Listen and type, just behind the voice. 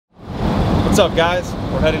What's up, guys?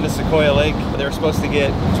 We're heading to Sequoia Lake. They were supposed to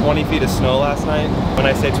get 20 feet of snow last night. When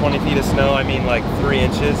I say 20 feet of snow, I mean like 3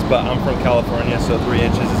 inches, but I'm from California, so 3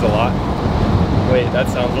 inches is a lot. Wait, that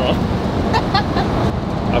sounds wrong.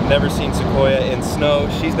 I've never seen Sequoia in snow.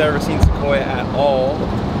 She's never seen Sequoia at all.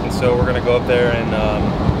 And so we're gonna go up there and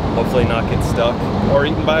hopefully not get stuck or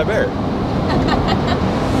eaten by a bear.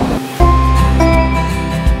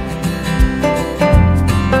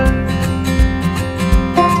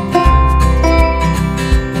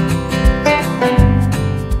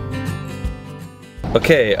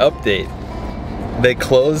 Okay, update. They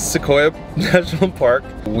closed Sequoia National Park.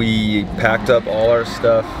 We packed up all our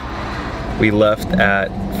stuff. We left at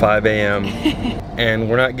 5 a.m. and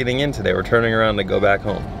we're not getting in today. We're turning around to go back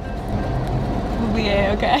home. We'll be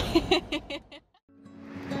okay.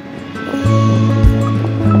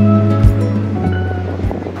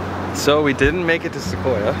 So we didn't make it to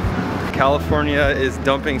Sequoia. California is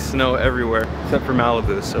dumping snow everywhere except for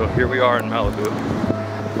Malibu. So here we are in Malibu.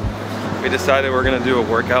 We decided we're gonna do a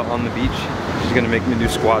workout on the beach. She's gonna make me do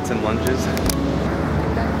squats and lunges.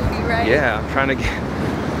 Right? Yeah, I'm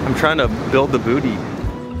trying to build the booty.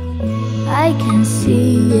 I can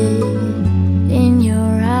see it in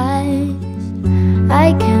your eyes.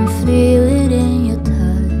 I can feel it in your touch.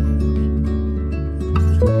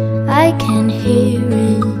 I can hear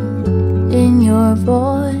it in your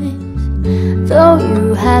voice, though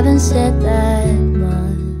you haven't said that much.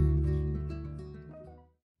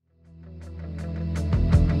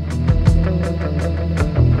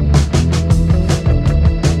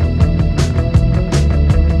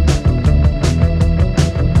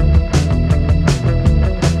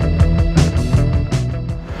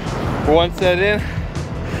 One set in,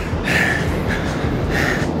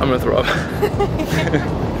 I'm gonna throw up.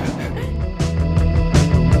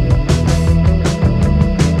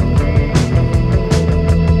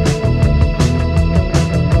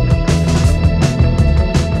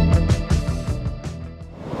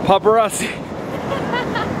 Paparazzi.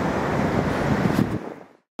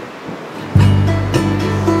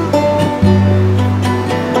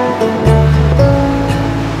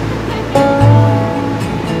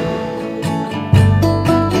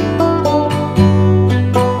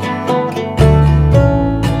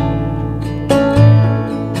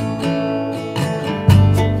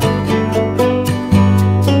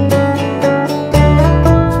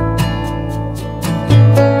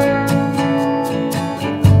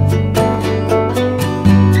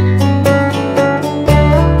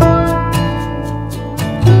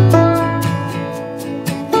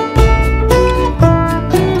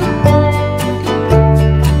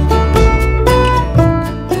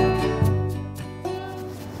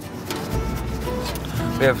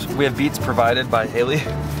 We have beats provided by Haley,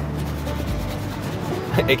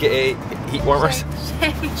 aka heat warmers.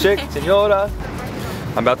 Shake, senora.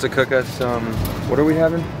 I'm about to cook us some. What are we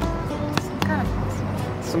having?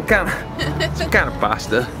 Some kind of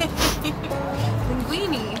pasta.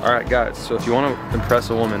 Linguine. All right, guys. So if you want to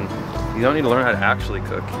impress a woman, you don't need to learn how to actually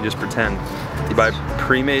cook. You just pretend. You buy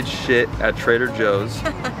pre-made shit at Trader Joe's.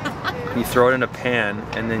 You throw it in a pan,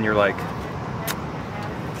 and then you're like.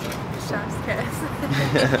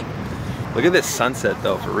 Look at this sunset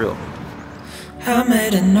though, for real. I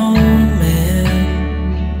made an old man.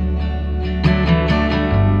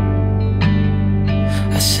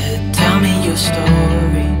 I said, tell me your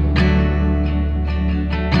story.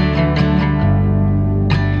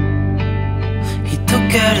 He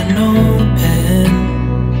took out an old pen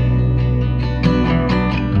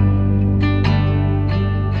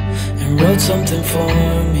and wrote something for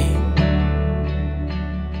me.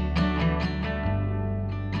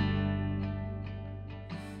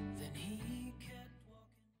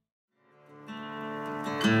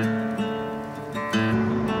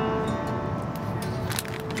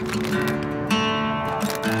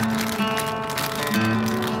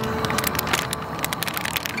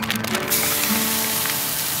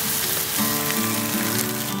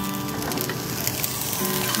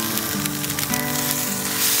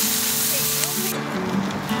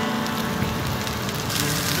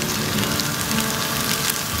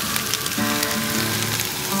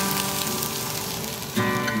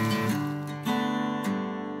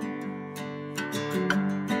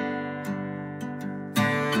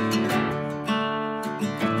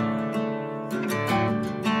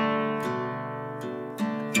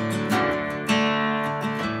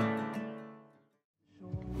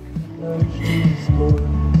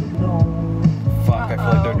 Fuck, I feel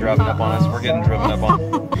like they're driving up on us. We're getting driven up on.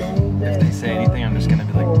 If they say anything, I'm just gonna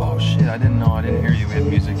be like, oh shit, I didn't know, I didn't hear you. We had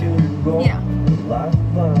music in here. Yeah.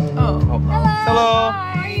 Oh. Hello. Hello. Hello.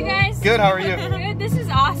 How are you guys? Good, how are you? Good, this is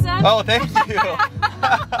awesome. Oh, thank you.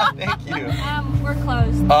 Thank you. We're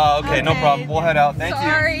closed. Oh, okay, no problem. We'll head out. Thank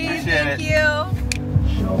Sorry, you. Appreciate thank it. you.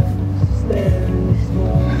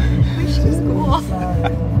 She's cool.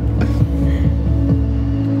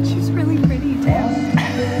 She's really pretty too.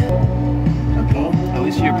 Okay. At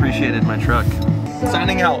least you appreciated my truck.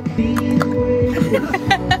 Signing out.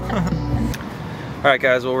 Alright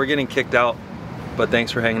guys, well we're getting kicked out, but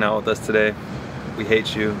thanks for hanging out with us today. We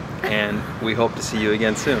hate you, and we hope to see you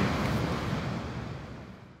again soon.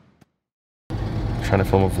 I'm trying to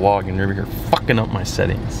film a vlog and you're over here fucking up my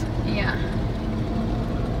settings. Yeah.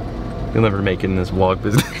 You'll never make it in this vlog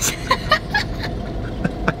business.